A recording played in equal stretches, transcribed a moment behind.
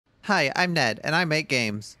Hi, I'm Ned, and I make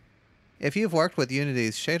games. If you've worked with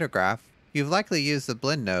Unity's shader graph, you've likely used the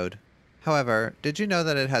blend node. However, did you know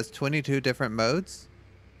that it has 22 different modes?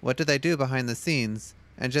 What do they do behind the scenes,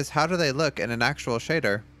 and just how do they look in an actual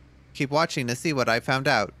shader? Keep watching to see what I found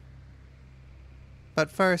out. But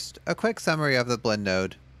first, a quick summary of the blend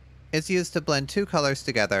node. It's used to blend two colors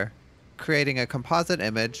together, creating a composite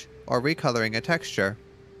image or recoloring a texture.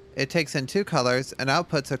 It takes in two colors and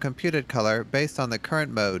outputs a computed color based on the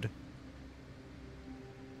current mode.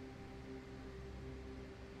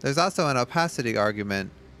 There's also an opacity argument,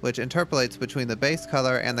 which interpolates between the base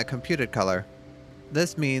color and the computed color.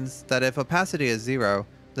 This means that if opacity is 0,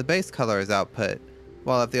 the base color is output,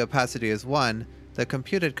 while if the opacity is 1, the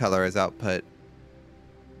computed color is output.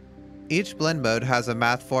 Each blend mode has a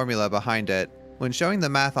math formula behind it. When showing the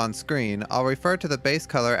math on screen, I'll refer to the base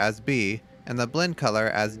color as B and the blend color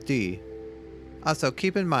as D. Also,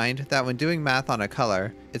 keep in mind that when doing math on a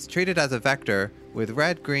color, it's treated as a vector with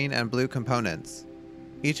red, green, and blue components.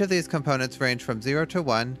 Each of these components range from 0 to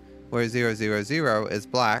 1, where 0, 0, 0 is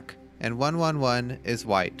black, and 1, 1, 1 is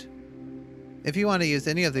white. If you want to use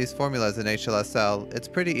any of these formulas in HLSL, it's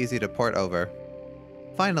pretty easy to port over.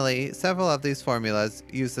 Finally, several of these formulas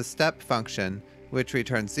use the step function, which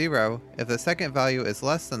returns 0 if the second value is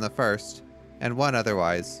less than the first, and 1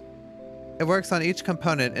 otherwise. It works on each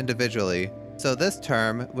component individually, so this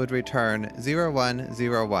term would return 0, 1,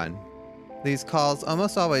 0, 1. These calls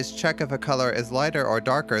almost always check if a color is lighter or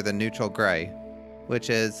darker than neutral gray, which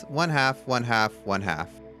is 1/2, 1/2, 1/2.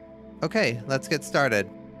 Okay, let's get started.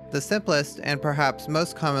 The simplest and perhaps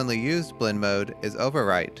most commonly used blend mode is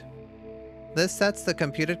Overwrite. This sets the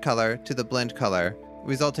computed color to the blend color,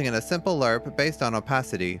 resulting in a simple lerp based on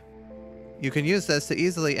opacity. You can use this to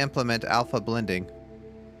easily implement alpha blending.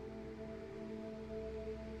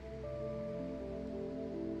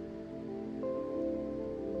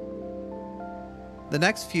 The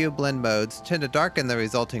next few blend modes tend to darken the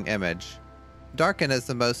resulting image. Darken is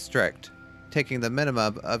the most strict, taking the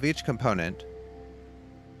minimum of each component.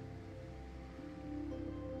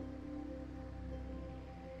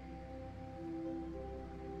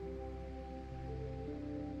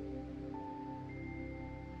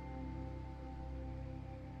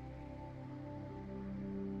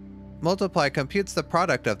 Multiply computes the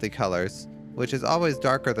product of the colors, which is always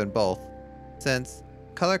darker than both, since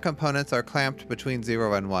color components are clamped between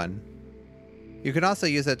 0 and 1. You can also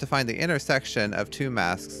use it to find the intersection of two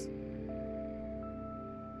masks.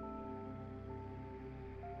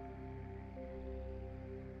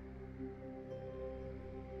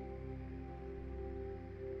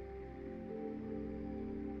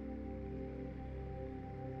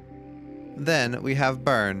 Then we have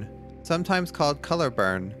burn, sometimes called color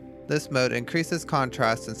burn. This mode increases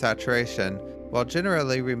contrast and saturation while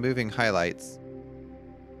generally removing highlights.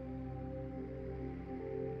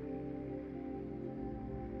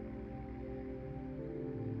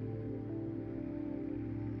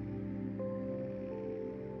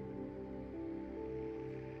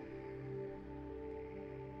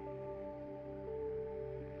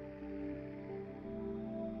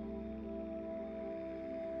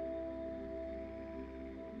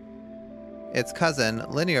 Its cousin,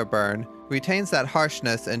 linear burn, retains that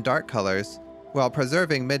harshness in dark colors, while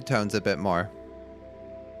preserving midtones a bit more.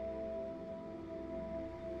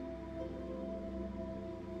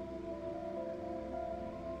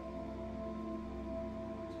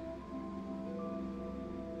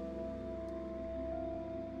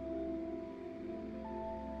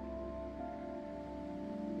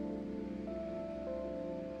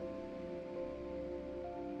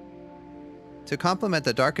 To complement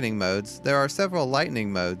the darkening modes, there are several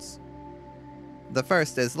lightening modes. The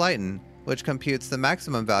first is Lighten, which computes the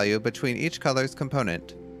maximum value between each color's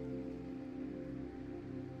component.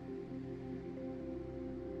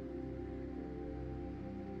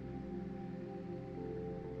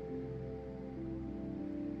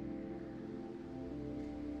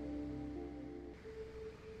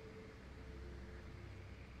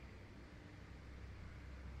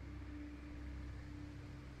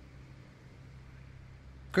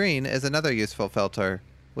 Green is another useful filter,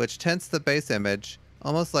 which tints the base image,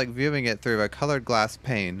 almost like viewing it through a colored glass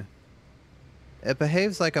pane. It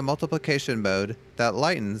behaves like a multiplication mode that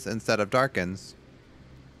lightens instead of darkens.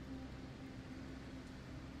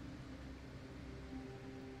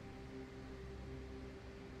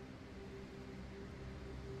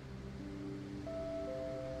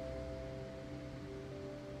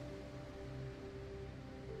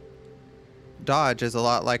 Dodge is a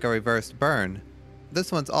lot like a reversed burn. This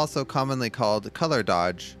one's also commonly called color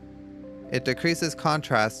dodge. It decreases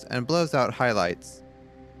contrast and blows out highlights.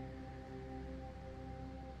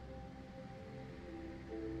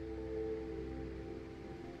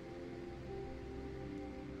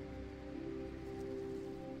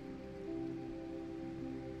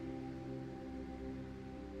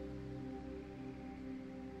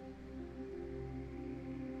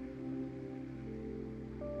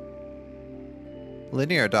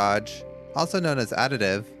 Linear dodge, also known as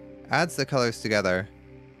additive, adds the colors together,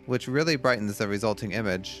 which really brightens the resulting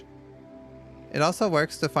image. It also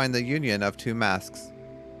works to find the union of two masks.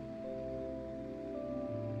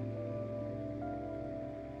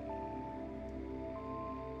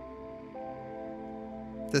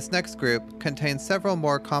 This next group contains several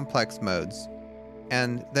more complex modes,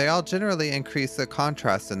 and they all generally increase the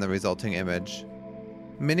contrast in the resulting image.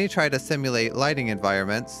 Many try to simulate lighting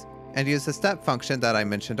environments and use the step function that I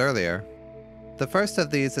mentioned earlier. The first of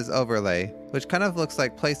these is Overlay, which kind of looks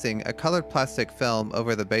like placing a colored plastic film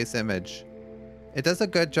over the base image. It does a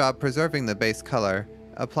good job preserving the base color,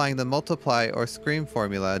 applying the multiply or screen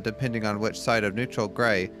formula depending on which side of neutral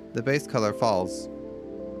gray the base color falls.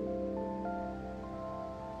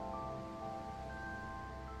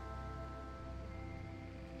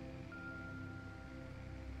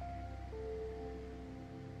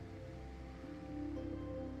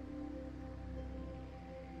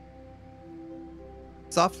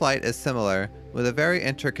 Soft light is similar, with a very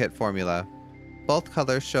intricate formula. Both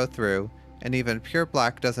colors show through, and even pure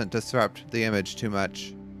black doesn't disrupt the image too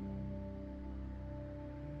much.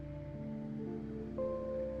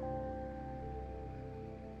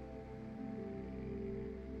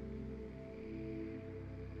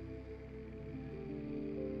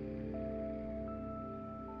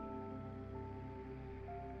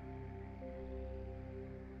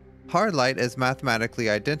 Hard light is mathematically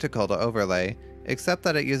identical to overlay, except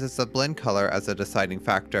that it uses the blend color as a deciding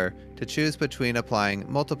factor to choose between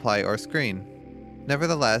applying multiply or screen.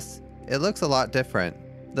 Nevertheless, it looks a lot different.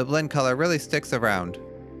 The blend color really sticks around.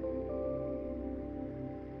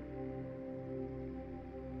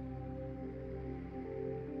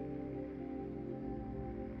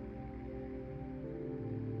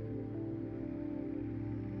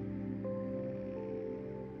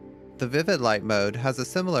 The vivid light mode has a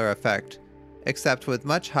similar effect, except with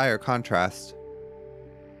much higher contrast.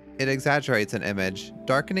 It exaggerates an image,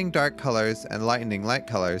 darkening dark colors and lightening light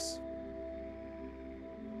colors.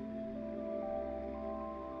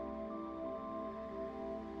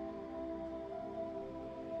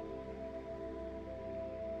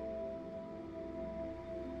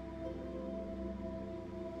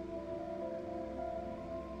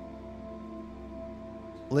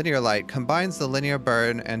 Linear light combines the linear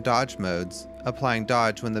burn and dodge modes, applying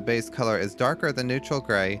dodge when the base color is darker than neutral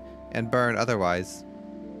gray and burn otherwise.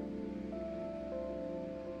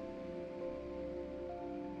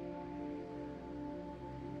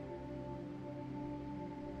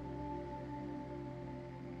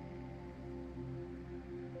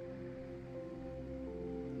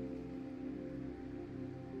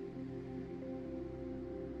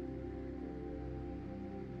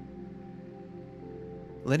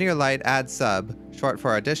 Linear light add sub, short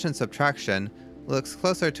for addition subtraction, looks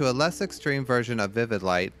closer to a less extreme version of vivid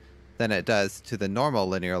light than it does to the normal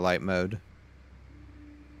linear light mode.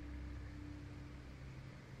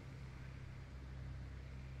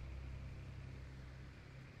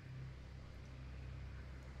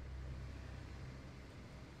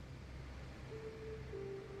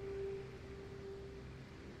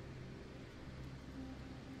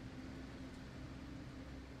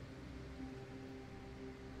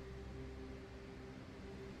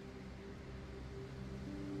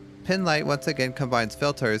 Pin light once again combines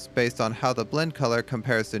filters based on how the blend color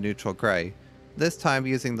compares to neutral gray, this time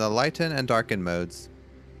using the lighten and darken modes.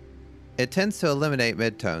 It tends to eliminate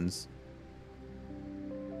midtones.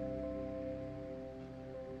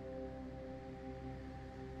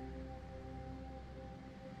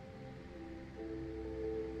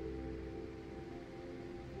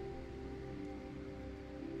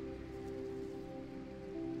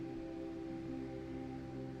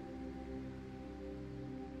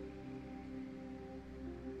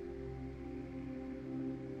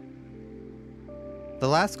 The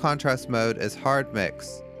last contrast mode is Hard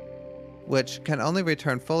Mix, which can only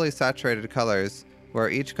return fully saturated colors where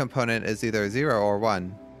each component is either 0 or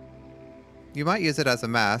 1. You might use it as a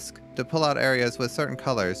mask to pull out areas with certain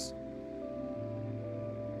colors.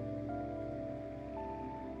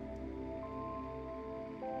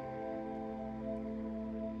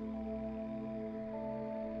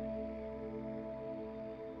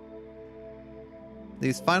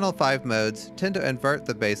 These final 5 modes tend to invert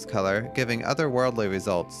the base color, giving otherworldly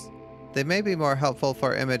results. They may be more helpful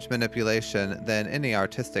for image manipulation than any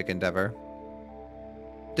artistic endeavor.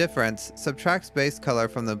 Difference subtracts base color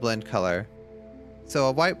from the blend color, so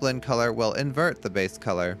a white blend color will invert the base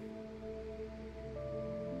color.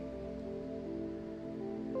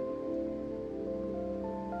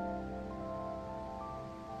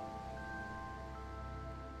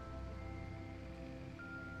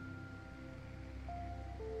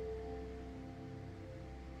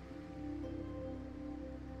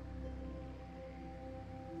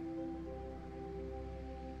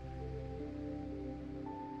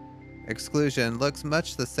 Exclusion looks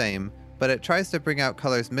much the same, but it tries to bring out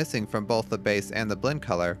colors missing from both the base and the blend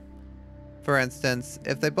color. For instance,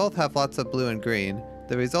 if they both have lots of blue and green,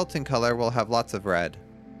 the resulting color will have lots of red.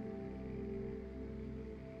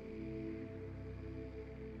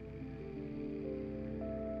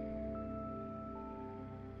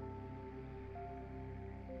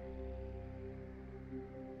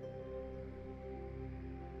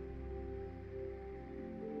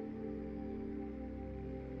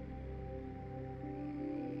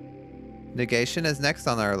 Negation is next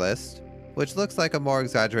on our list, which looks like a more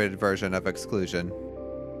exaggerated version of exclusion.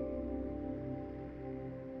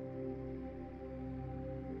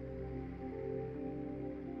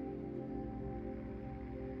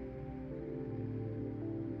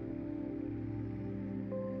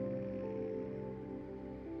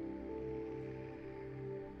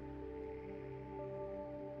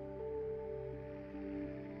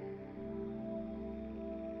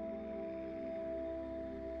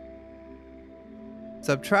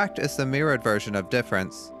 Subtract is the mirrored version of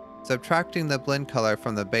difference, subtracting the blend color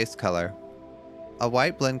from the base color. A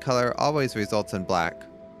white blend color always results in black.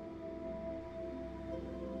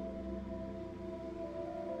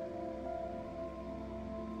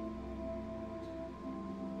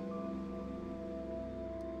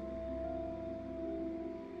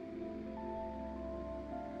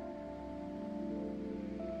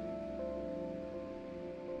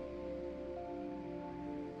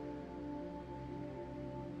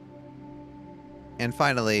 And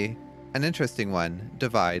finally, an interesting one,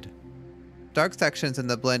 divide. Dark sections in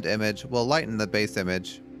the blend image will lighten the base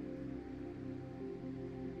image.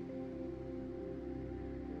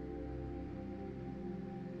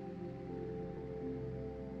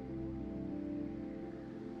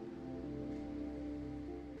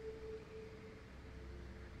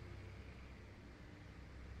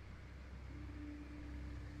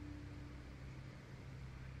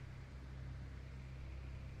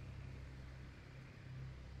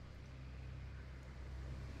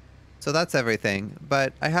 So that's everything,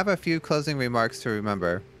 but I have a few closing remarks to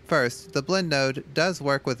remember. First, the blend node does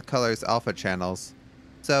work with color's alpha channels,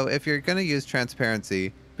 so if you're going to use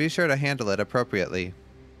transparency, be sure to handle it appropriately.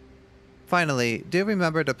 Finally, do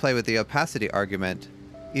remember to play with the opacity argument.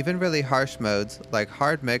 Even really harsh modes like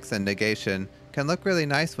hard mix and negation can look really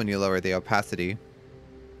nice when you lower the opacity.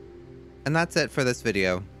 And that's it for this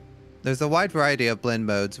video. There's a wide variety of blend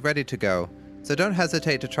modes ready to go, so don't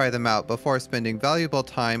hesitate to try them out before spending valuable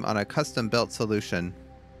time on a custom-built solution.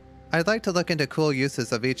 I'd like to look into cool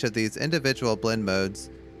uses of each of these individual blend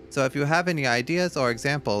modes, so if you have any ideas or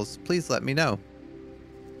examples, please let me know.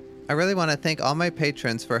 I really want to thank all my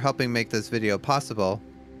patrons for helping make this video possible,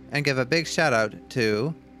 and give a big shout out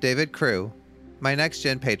to David Crew, my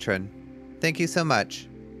next-gen patron. Thank you so much.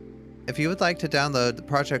 If you would like to download the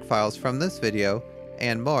project files from this video,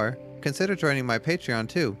 and more, consider joining my Patreon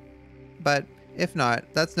too. But if not,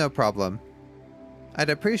 that's no problem.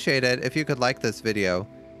 I'd appreciate it if you could like this video.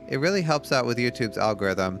 It really helps out with YouTube's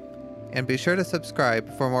algorithm. And be sure to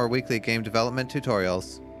subscribe for more weekly game development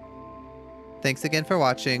tutorials. Thanks again for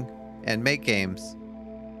watching, and make games.